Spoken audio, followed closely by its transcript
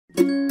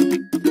Hey,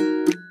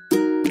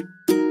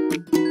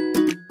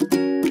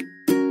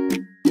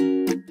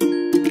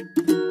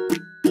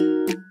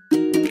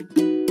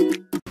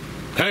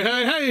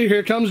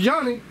 here comes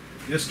Johnny.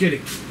 Just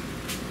kidding.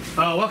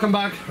 Welcome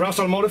back, Ross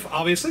Automotive,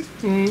 obviously.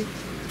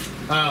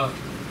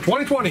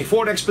 2020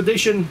 Ford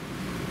Expedition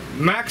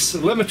Max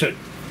Limited.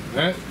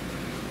 Right?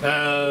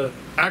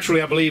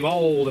 Actually, I believe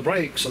all the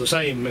brakes are the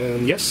same,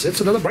 and yes,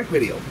 it's another brake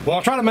video.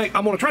 Well, I'm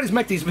gonna try to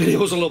make these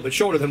videos a little bit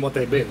shorter than what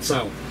they've been.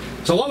 So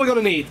what we're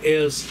gonna need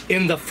is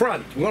in the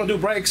front. We're gonna do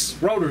brakes,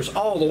 rotors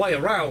all the way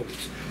around.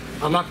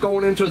 I'm not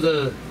going into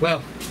the,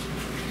 well,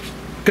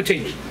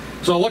 continue.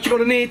 So what you're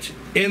gonna need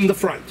in the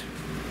front,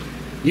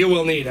 you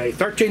will need a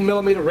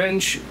 13mm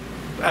wrench,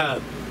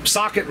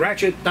 socket,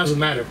 ratchet, doesn't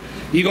matter.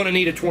 You're gonna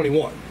need a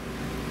 21.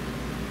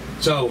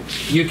 So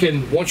you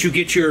can, once you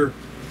get your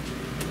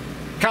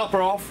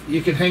caliper off,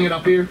 you can hang it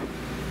up here.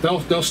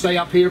 They'll stay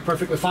up here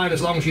perfectly fine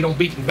as long as you don't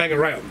beat and bang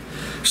around.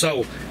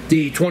 So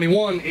the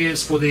 21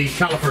 is for the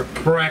caliper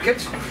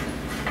bracket.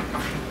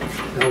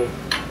 So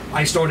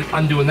I started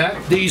undoing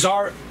that. These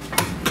are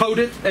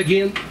coated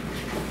again,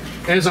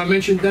 as I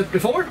mentioned that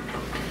before.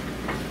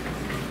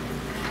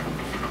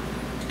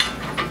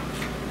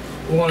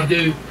 We want to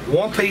do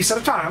one piece at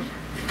a time.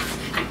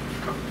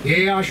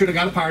 Yeah, I should have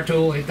got a power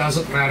tool. It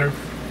doesn't matter.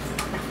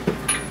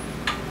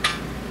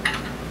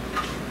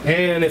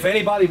 And if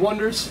anybody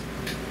wonders,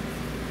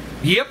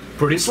 yep,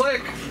 pretty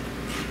slick.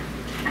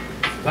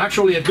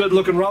 Actually a good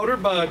looking rotor,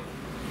 but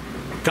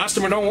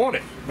customer don't want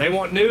it. They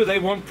want new, they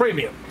want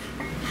premium.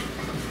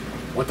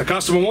 What the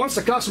customer wants,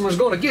 the customer's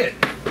going to get.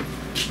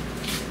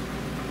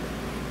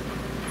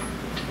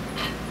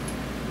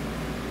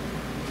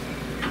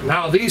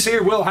 Now these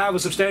here will have a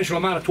substantial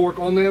amount of torque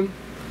on them.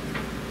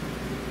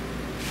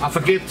 I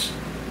forget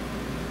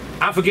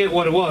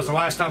what it was the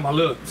last time I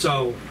looked.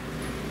 So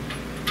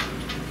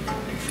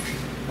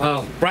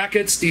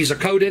brackets, these are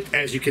coated,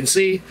 as you can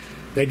see.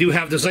 They do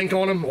have the zinc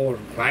on them, or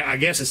I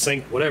guess it's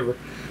zinc, whatever.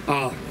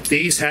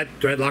 These had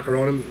thread locker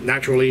on them.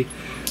 Naturally,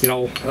 you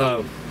know,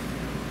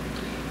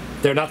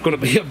 they're not going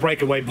to be a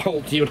breakaway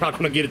bolt. You're not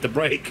going to get it to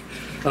break.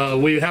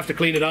 We have to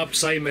clean it up,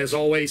 same as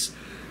always.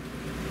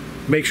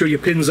 Make sure your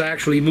pins are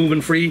actually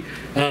moving free.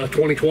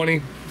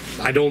 2020,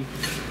 I don't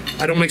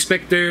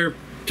expect there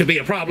to be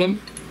a problem.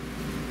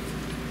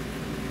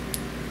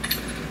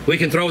 We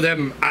can throw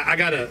them. I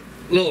got a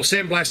little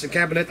sandblasting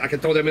cabinet. I can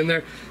throw them in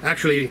there,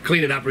 actually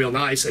clean it up real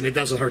nice, and it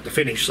doesn't hurt to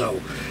finish.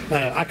 So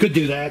I could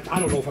do that. I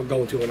don't know if I'm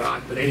going to or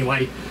not, but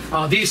anyway,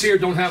 these here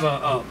don't have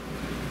I'm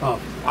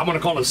going to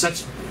call it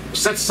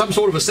some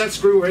sort of a set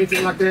screw or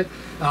anything like that.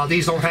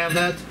 These don't have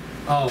that.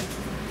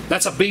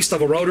 That's a beast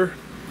of a rotor.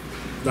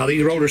 Now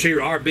these rotors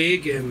here are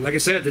big, and like I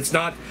said, it's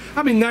not,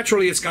 I mean,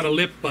 naturally it's got a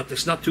lip, but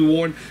it's not too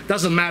worn.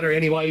 Doesn't matter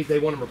anyway, they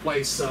want them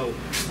replaced, so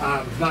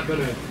I'm not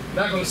gonna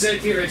sit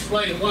here and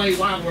explain away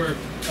why we're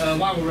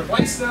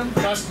replacing them.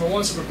 The customer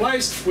wants them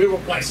replaced, we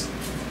replace them.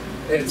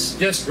 It's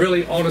just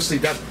really, honestly,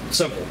 that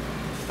simple.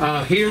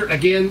 Here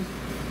again,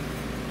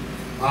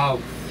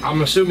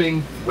 I'm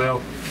assuming, well,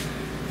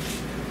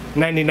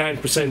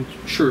 99%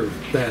 sure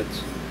that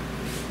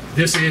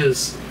this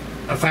is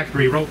a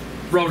factory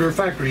rotor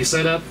factory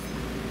setup.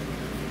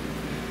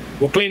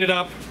 We'll clean it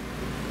up.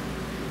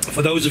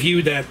 For those of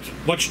you that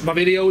watch my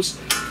videos,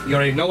 you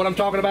already know what I'm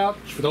talking about.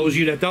 For those of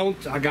you that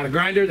don't, I got a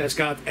grinder that's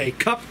got a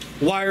cup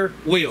wire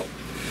wheel.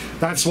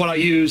 That's what I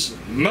use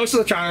most of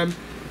the time.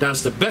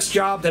 Does the best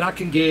job that I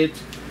can get.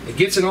 It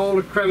gets in all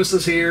the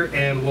crevices here,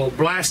 and we'll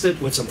blast it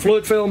with some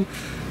fluid film.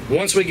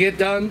 Once we get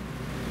done,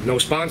 no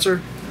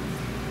sponsor,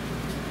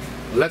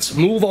 let's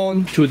move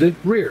on to the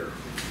rear.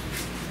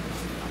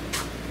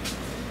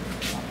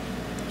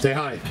 Say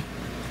hi.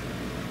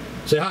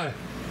 Say hi.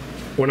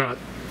 Or not.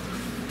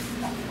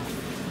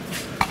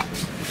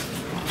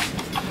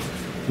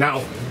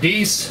 Now,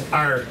 these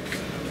are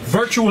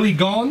virtually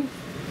gone.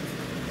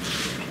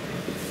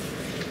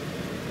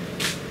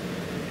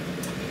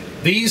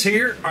 These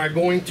here are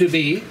going to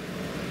be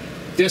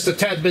just a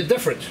tad bit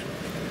different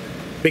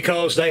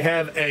because they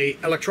have a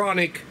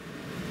electronic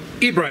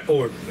e-brake,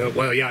 or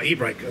well, yeah,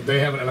 e-brake.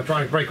 They have an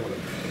electronic brake on them,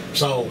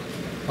 so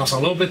that's a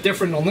little bit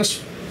different on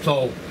this.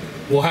 So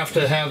we'll have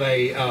to have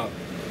a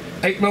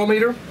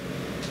 8mm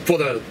for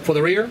the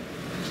rear,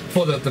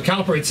 for the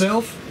caliper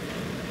itself.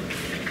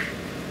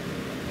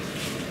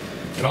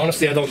 And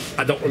honestly, I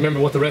don't remember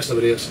what the rest of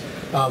it is.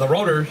 The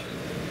rotor,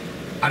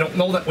 I don't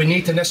know that we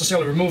need to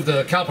necessarily remove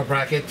the caliper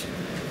bracket.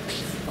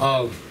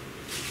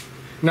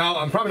 Now,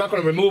 I'm probably not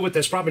going to remove it.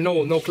 There's probably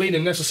no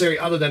cleaning necessary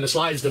other than the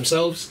slides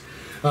themselves.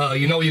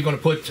 You know you're going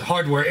to put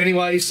hardware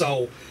anyway,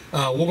 so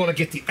we're going to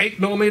get the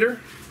 8mm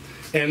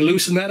and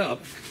loosen that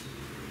up.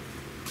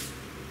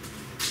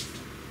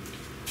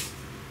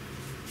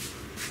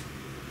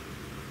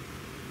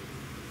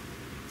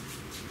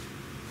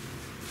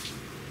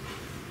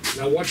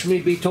 Now watch me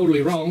be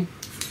totally wrong,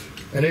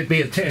 and it'd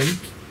be a 10.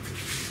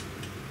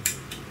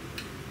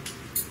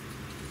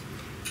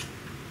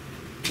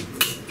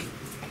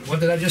 What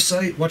did I just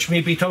say? Watch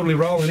me be totally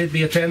wrong, and it'd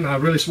be a 10. I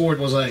really swore it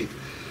was 8.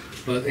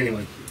 But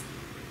anyway,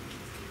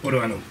 what do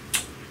I know?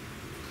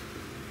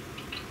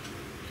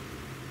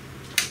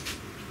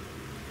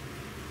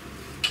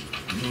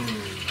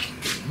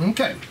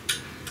 Okay.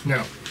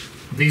 Now,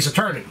 these are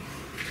turning.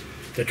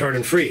 They're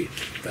turning free.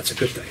 That's a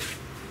good thing.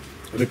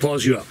 Let me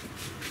pause you up.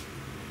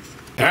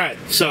 Alright,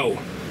 so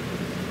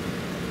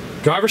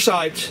driver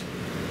side,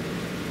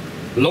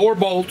 lower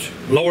bolt,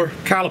 lower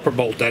caliper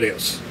bolt that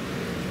is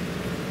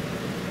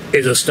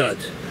a stud.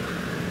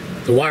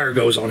 The wire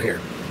goes on here.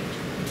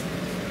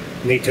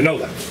 Need to know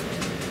that.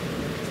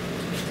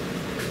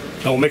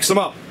 Don't mix them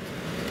up.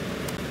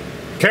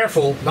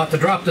 Careful not to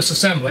drop this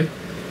assembly.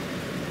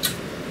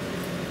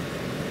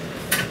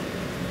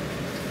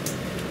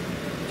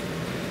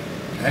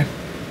 Okay.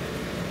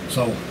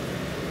 So,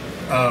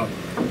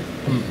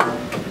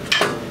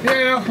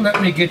 yeah,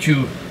 let me get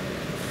you.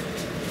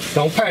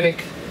 Don't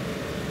panic.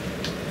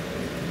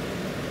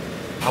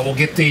 I will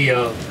get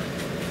the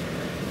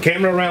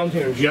camera around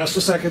here in just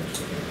a second.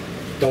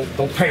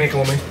 Don't panic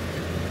on me.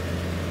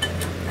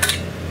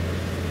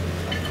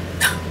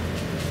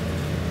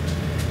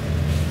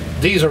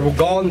 These are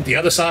gone. The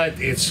other side,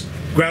 it's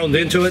ground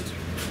into it.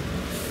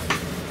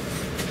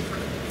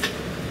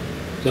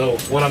 So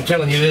what I'm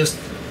telling you is,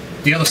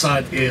 the other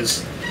side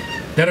is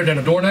better than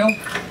a doornail.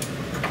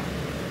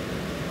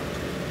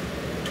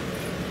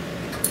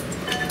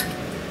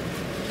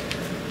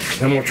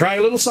 And we'll try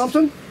a little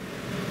something.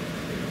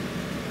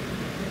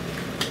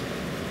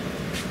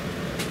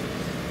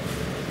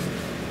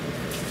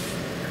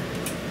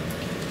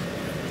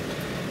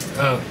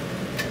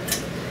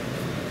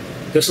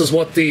 This is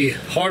what the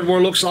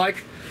hardware looks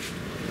like.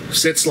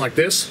 Sits like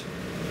this.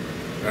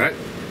 All right.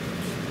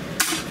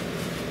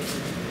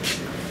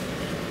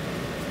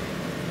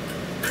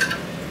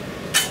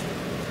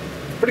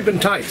 Pretty been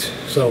tight.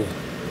 So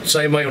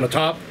same way on the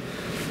top.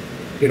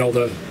 You know,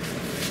 the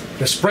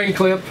spring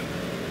clip,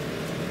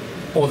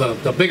 or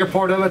the bigger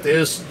part of it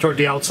is toward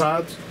the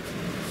outside.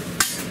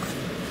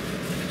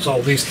 So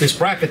this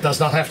bracket does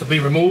not have to be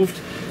removed.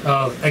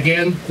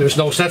 Again, there's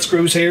no set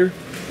screws here.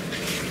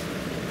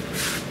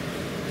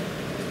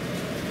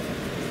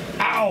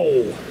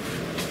 Ow!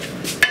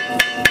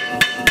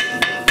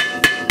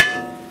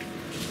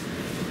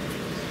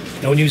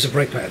 Don't use a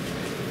brake pad.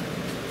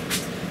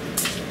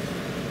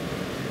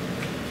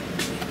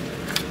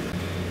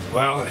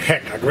 Well,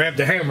 heck, I grabbed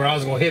the hammer, I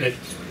was going to hit it.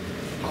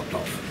 Popped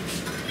off.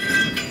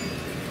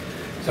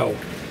 So,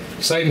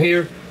 same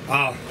here.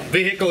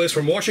 Vehicle is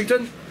from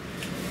Washington.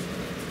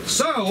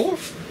 So,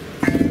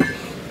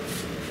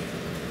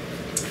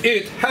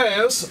 it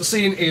has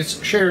seen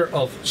its share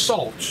of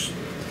salts,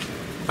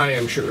 I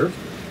am sure.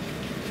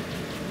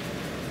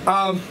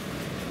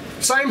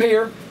 Same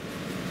here.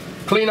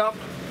 Clean up.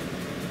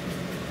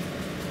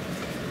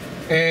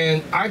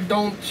 And I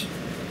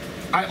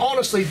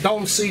honestly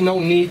don't see no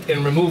need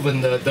in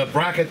removing the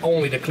bracket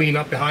only to clean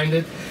up behind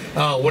it.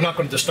 We're not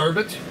going to disturb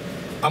it.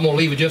 I'm going to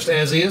leave it just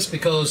as is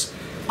because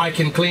I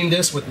can clean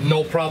this with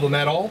no problem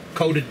at all.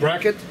 Coated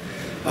bracket.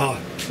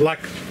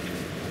 Like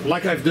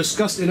I've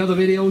discussed in other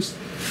videos,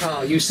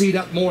 you see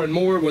that more and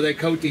more where they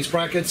coat these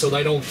brackets so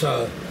they don't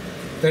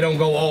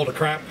go all to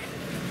crap.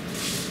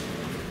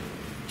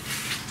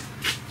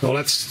 So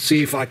let's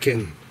see if I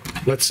can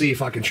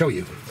show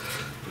you.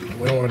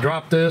 We don't want to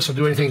drop this or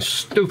do anything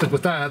stupid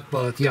with that,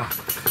 but yeah,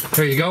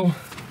 there you go.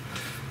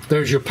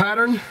 There's your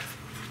pattern.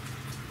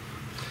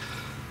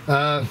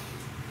 There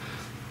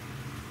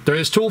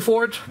is tool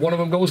for it. One of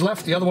them goes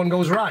left, the other one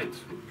goes right.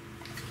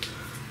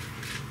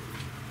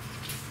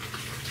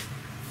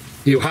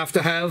 You have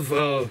to have,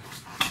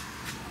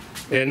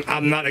 and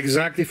I'm not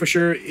exactly for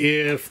sure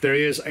if there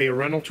is a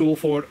rental tool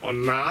for it or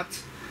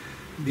not.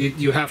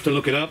 You have to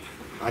look it up.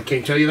 I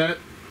can't tell you that.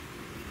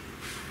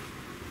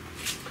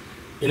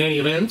 In any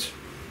event,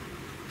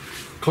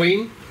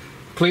 clean,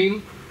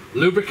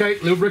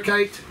 lubricate,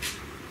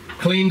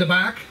 clean the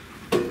back.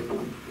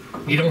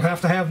 You don't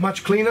have to have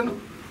much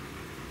cleaning.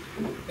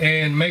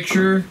 And make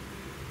sure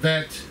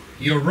that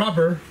your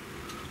rubber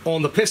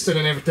on the piston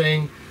and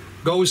everything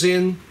goes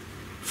in,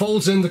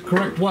 folds in the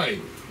correct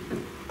way.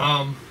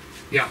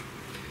 Yeah,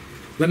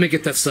 let me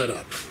get that set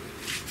up.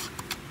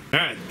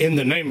 Alright, in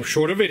the name of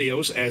shorter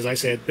videos, as I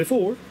said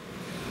before,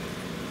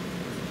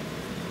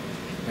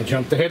 I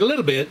jumped ahead a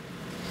little bit.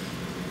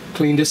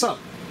 Clean this up.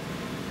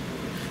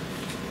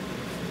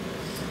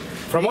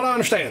 From what I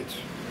understand,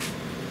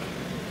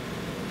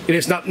 it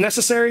is not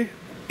necessary,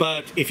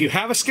 but if you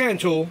have a scan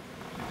tool,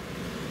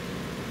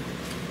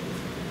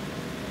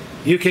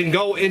 you can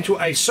go into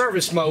a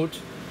service mode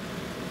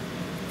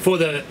for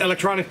the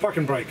electronic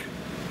parking brake.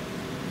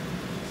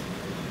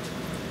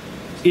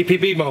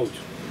 EPB mode.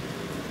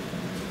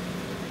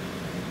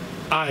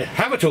 I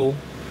have a tool,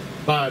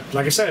 but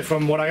like I said,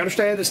 from what I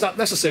understand, it's not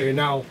necessary.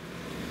 Now,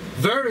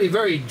 very,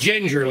 very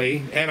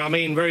gingerly, and I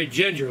mean very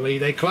gingerly,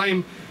 they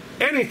claim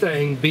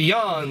anything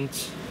beyond,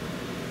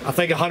 I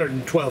think,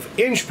 112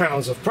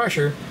 inch-pounds of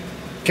pressure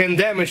can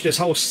damage this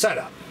whole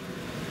setup.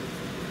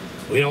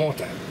 We don't want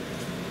that.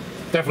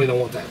 Definitely don't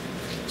want that.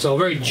 So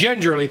very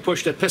gingerly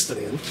push that piston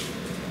in.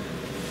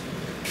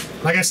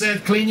 Like I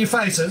said, clean your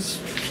faces,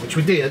 which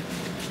we did.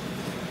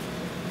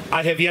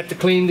 I have yet to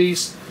clean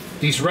these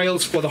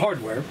rails for the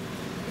hardware.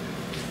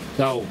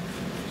 So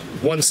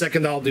 1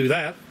 second I'll do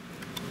that.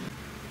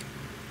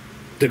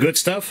 The Good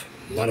Stuff,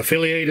 not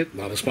affiliated,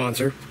 not a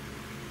sponsor.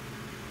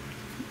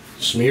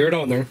 Smear it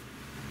on there.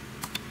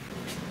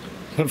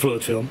 And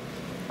fluid film,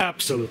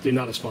 absolutely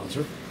not a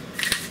sponsor.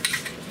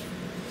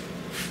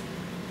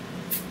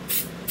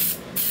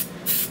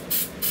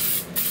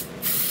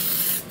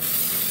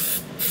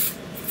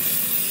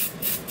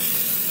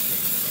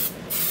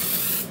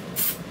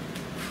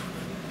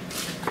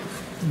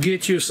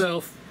 Get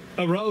yourself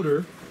a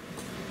rotor.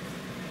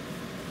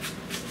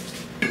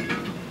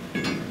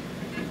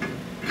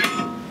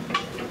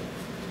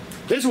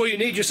 This is where you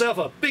need yourself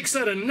a big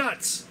set of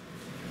nuts.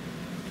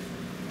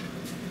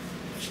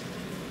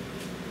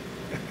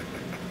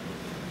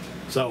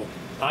 So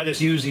I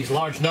just use these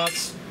large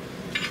nuts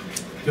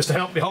just to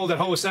help me hold that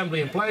whole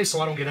assembly in place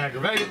so I don't get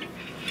aggravated.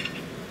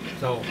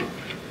 So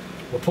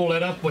we'll pull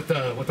that up with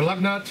the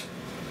lug nut.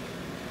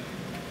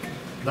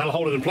 That'll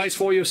hold it in place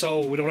for you so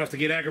we don't have to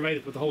get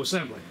aggravated with the whole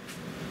assembly.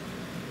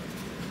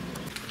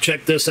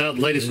 Check this out,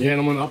 ladies and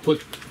gentlemen. I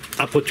put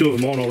 2 of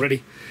them on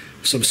already.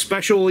 Some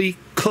specially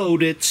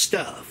coated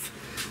stuff.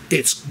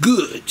 It's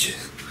good.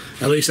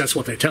 At least that's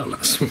what they're telling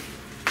us.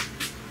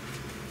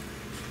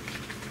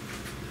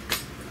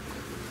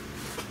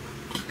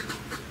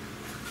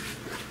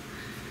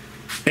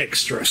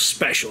 Extra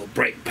special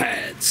brake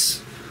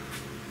pads.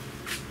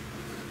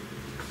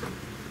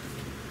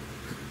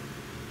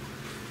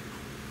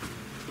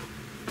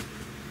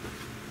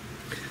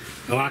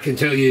 Oh, I can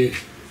tell you,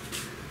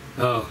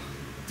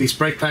 these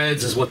brake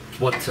pads is what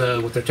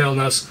they're telling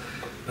us.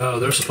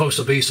 They're supposed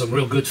to be some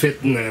real good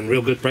fitting and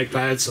real good brake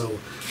pads. So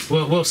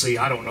we'll see.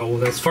 I don't know.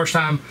 That's the first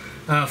time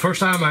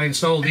I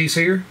installed these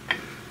here.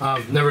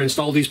 I've never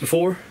installed these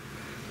before.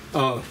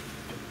 Well,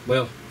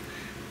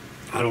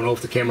 I don't know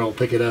if the camera will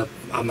pick it up.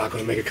 I'm not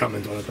going to make a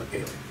comment on it, but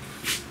anyway.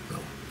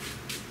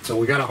 So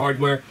we got a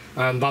hardware,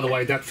 and by the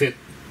way, that fit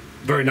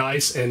very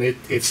nice, and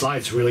it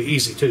slides really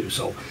easy too.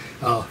 So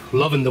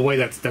loving the way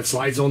that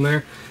slides on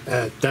there.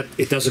 That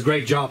it does a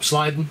great job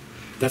sliding.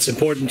 That's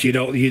important. You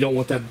don't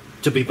want that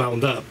to be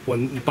bound up.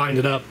 When you bind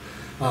it up,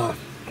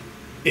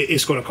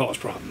 it's going to cause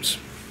problems.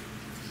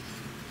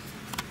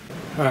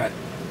 All right.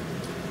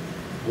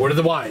 What are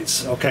the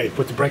whys? Okay,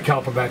 put the brake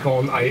caliper back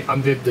on. I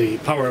undid the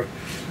power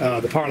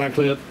line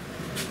clip.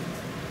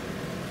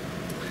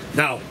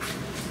 Now,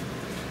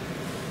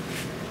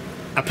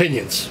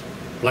 opinions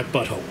like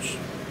buttholes.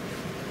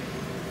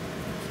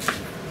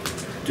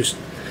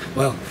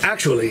 Well,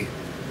 actually,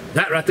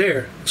 that right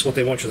there is what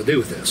they want you to do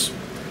with this.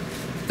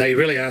 They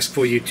really ask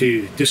for you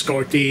to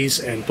discard these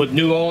and put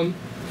new on.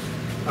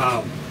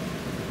 I'm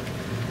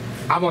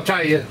gonna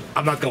tell you,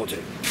 I'm not going to.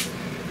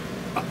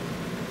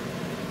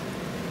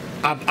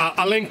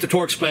 I linked the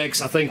torque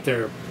specs. I think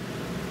they're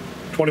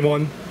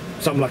 21,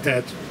 something like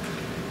that.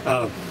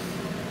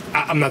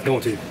 I'm not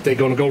going to. They're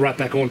going to go right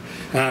back on.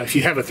 If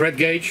you have a thread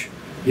gauge,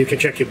 you can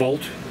check your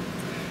bolt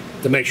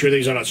to make sure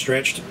these are not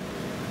stretched.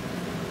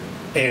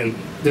 And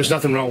there's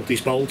nothing wrong with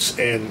these bolts,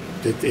 and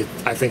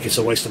I think it's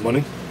a waste of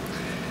money.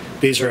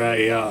 These are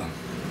a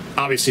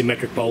obviously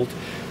metric bolt.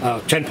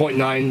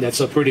 10.9.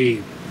 That's a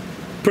pretty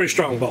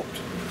strong bolt.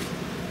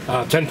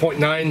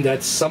 10.9.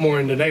 That's somewhere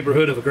in the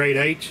neighborhood of a grade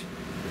 8.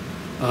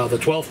 The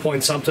 12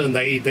 point something.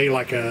 They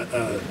like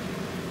a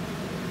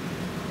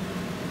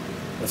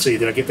let's see.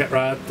 Did I get that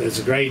right? There's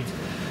a grade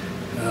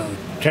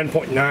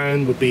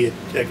 10.9 would be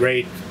a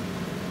grade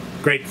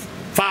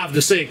 5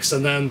 to 6,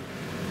 and then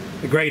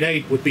a grade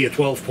 8 would be a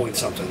 12 point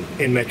something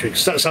in metric,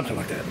 something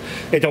like that.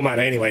 It don't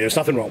matter anyway. There's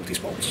nothing wrong with these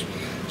bolts.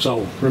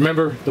 So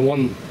remember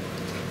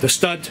the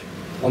stud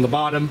on the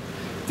bottom,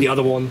 the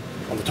other one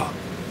on the top.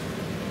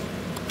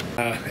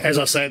 As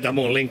I said, I'm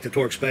going to link the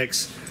torque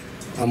specs.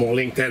 I'm going to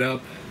link that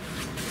up.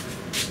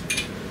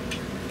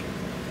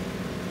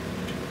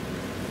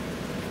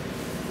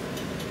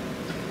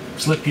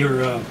 Slip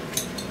your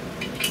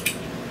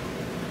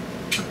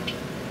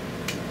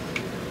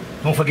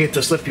don't forget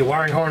to slip your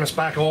wiring harness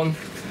back on.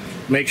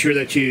 Make sure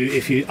that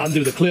if you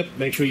undo the clip,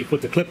 make sure you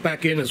put the clip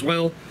back in as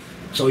well,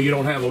 so you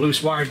don't have a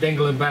loose wire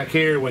dangling back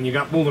here. When you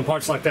got moving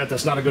parts like that,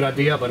 that's not a good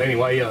idea. But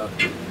anyway,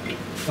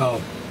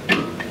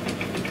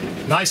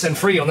 nice and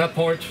free on that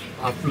part.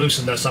 I've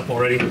loosened this up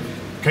already. In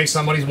case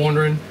somebody's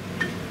wondering,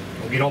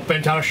 don't get all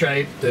bent out of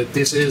shape. That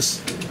this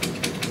is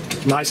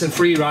nice and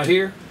free right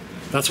here.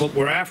 That's what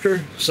we're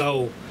after.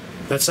 So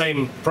that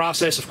same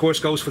process, of course,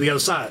 goes for the other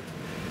side.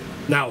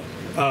 Now,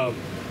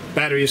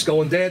 battery is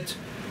going dead.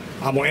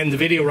 I'm gonna end the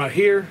video right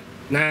here.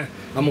 I'm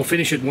gonna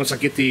finish it once I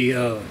get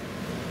the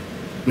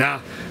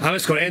I'm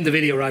just gonna end the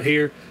video right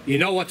here. You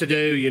know what to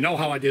do, you know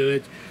how I do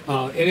it.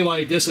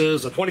 Anyway, this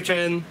is a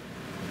 2010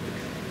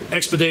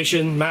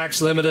 Expedition Max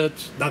Limited.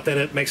 Not that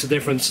it makes a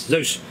difference.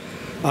 Zeus,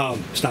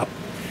 stop.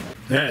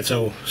 Alright,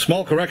 so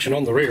small correction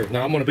on the rear.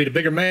 Now I'm gonna be the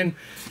bigger man,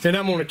 and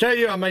I'm gonna tell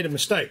you I made a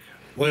mistake.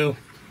 Well,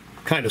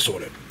 kinda,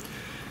 sorta.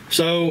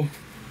 So,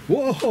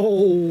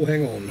 whoa,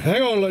 hang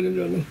on, ladies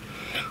and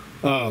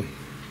gentlemen.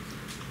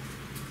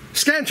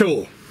 Scan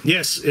tool.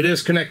 Yes, it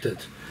is connected.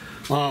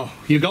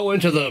 You go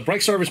into the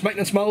brake service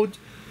maintenance mode.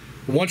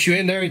 once you're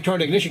in there and turn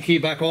the ignition key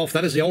back off,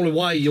 that is the only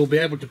way you'll be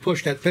able to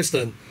push that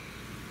piston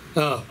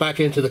back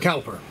into the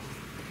caliper.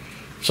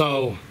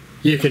 So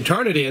you can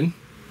turn it in,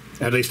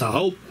 at least I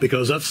hope,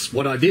 because that's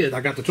what I did.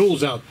 I got the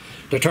tools out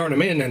to turn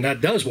them in, and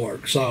that does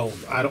work. So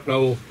I don't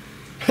know.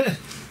 I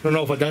don't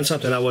know if I've done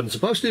something I wasn't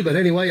supposed to, but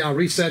anyway, I will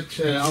reset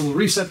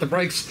the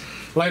brakes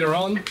later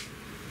on.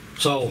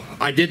 So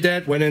I did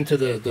that, went into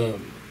the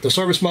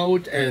service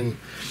mode, and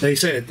they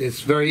said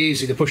it's very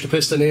easy to push the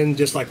piston in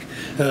just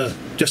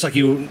like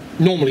you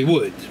normally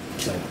would.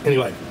 So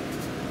anyway,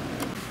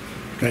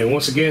 okay,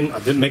 once again, I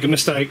didn't make a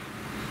mistake.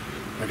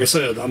 Like I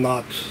said, I'm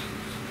not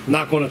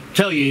going to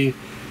tell you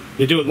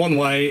do it one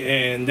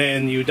way and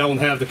then you don't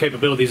have the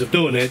capabilities of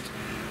doing it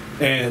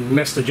and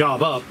mess the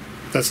job up.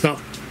 That's not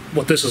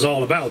what this is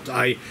all about.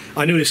 I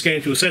knew the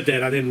scan tool said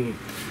that.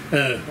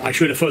 I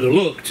should have further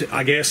looked,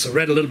 I guess,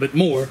 read a little bit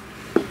more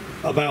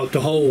about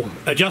the whole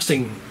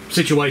adjusting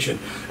situation.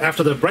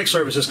 After the brake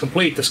service is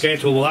complete, the scan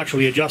tool will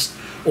actually adjust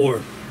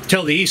or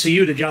tell the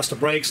ECU to adjust the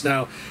brakes.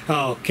 Now,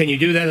 can you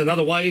do that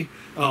another way?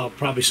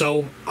 Probably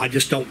so. I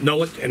just don't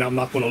know it, and I'm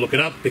not going to look it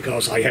up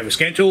because I have a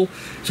scan tool.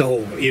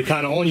 So you're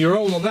kind of on your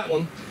own on that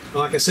one.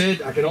 Like I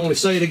said, I can only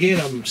say it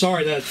again. I'm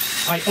sorry that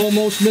I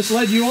almost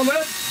misled you on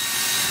that.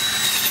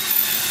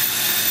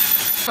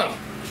 Oh,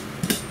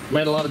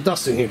 made a lot of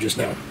dust in here just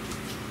now.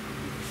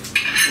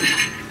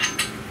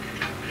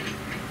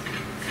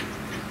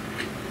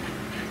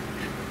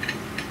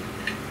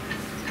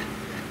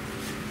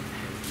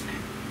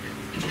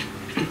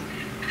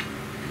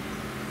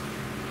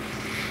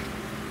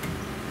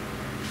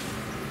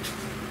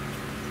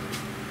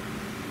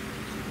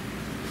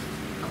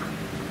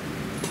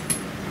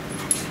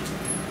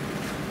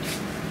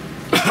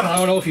 I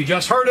don't know if you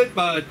just heard it,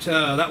 but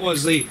that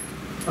was the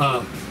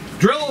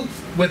drill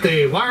with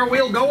the wire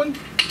wheel going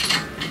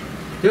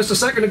just a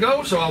second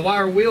ago. So I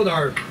wire wheeled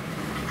our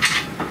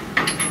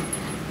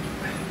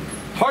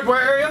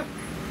hardware area.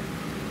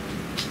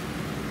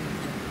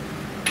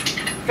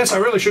 Guess I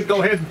really should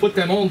go ahead and put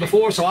them on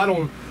before so I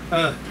don't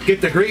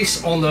get the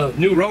grease on the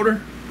new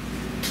rotor.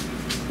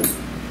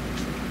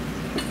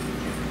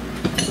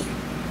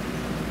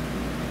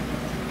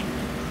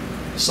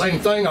 Same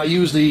thing, I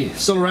use the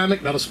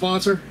ceramic, not a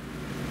sponsor.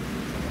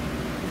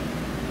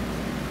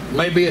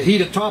 Maybe a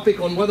heated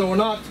topic on whether or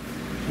not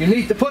you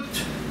need to put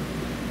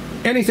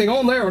anything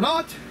on there or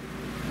not.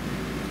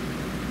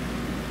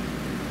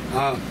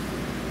 Kind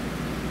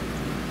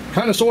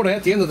of sort of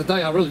at the end of the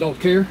day, I really don't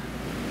care.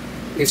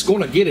 It's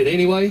going to get it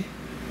anyway.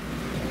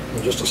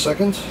 In just a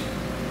second.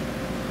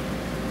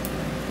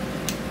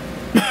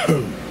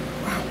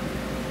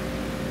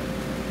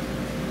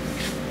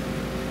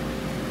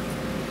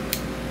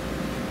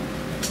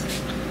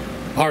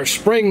 Our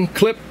spring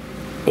clip,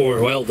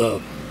 or well,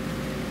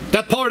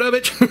 that part of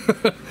it,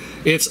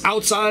 it's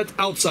outside.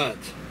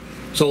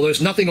 So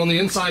there's nothing on the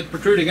inside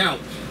protruding out.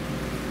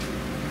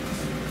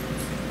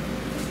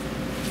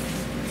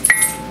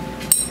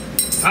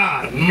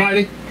 Ah,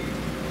 almighty.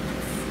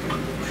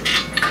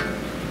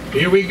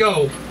 Here we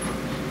go.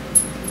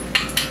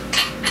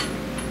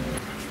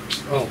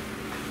 Oh,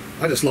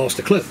 I just lost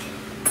the clip.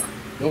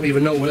 Don't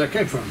even know where that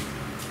came from.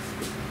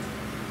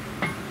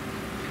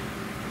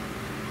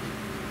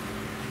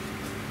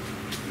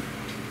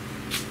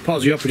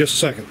 Pause you up for just a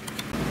second.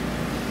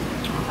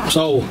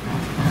 So,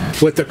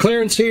 with the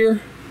clearance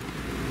here,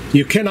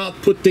 you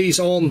cannot put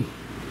these on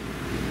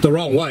the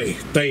wrong way.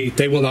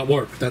 They will not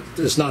work. That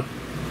is not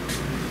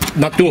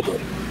doable.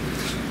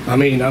 I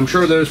mean, I'm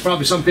sure there's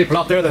probably some people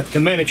out there that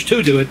can manage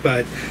to do it,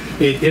 but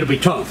it'll be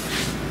tough.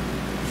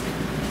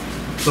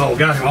 So,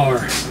 got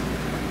our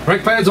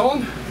brake pads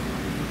on.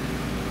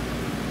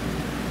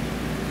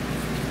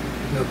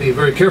 Gotta be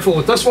very careful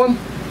with this one.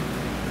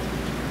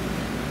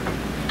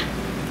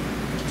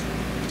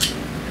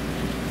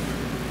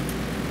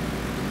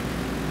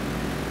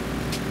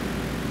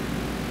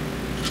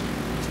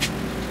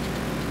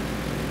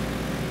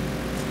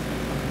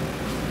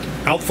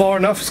 Out far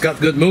enough, it's got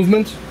good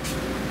movement.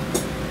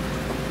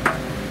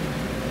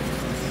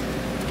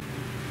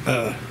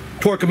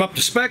 Torque them up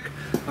to spec.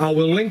 I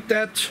will link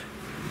that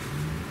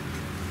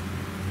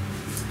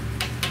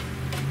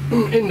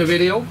in the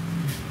video.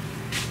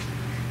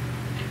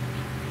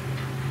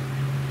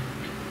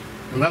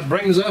 And that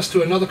brings us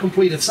to another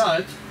completed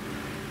side.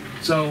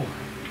 So,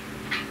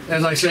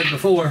 as I said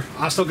before,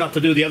 I still got to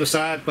do the other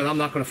side, but I'm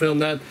not going to film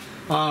that.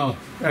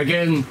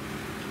 Again,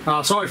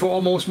 sorry for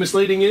almost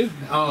misleading you.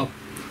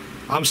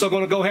 I'm still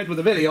going to go ahead with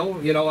the video.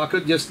 You know, I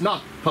could just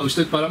not post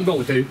it, but I'm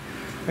going to,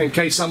 in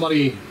case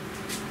somebody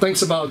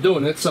thinks about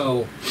doing it.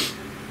 So,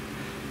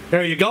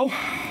 there you go.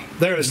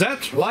 There is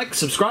that. Like,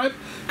 subscribe,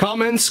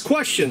 comments,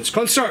 questions,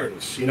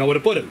 concerns. You know where to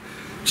put them.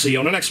 See you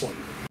on the next one.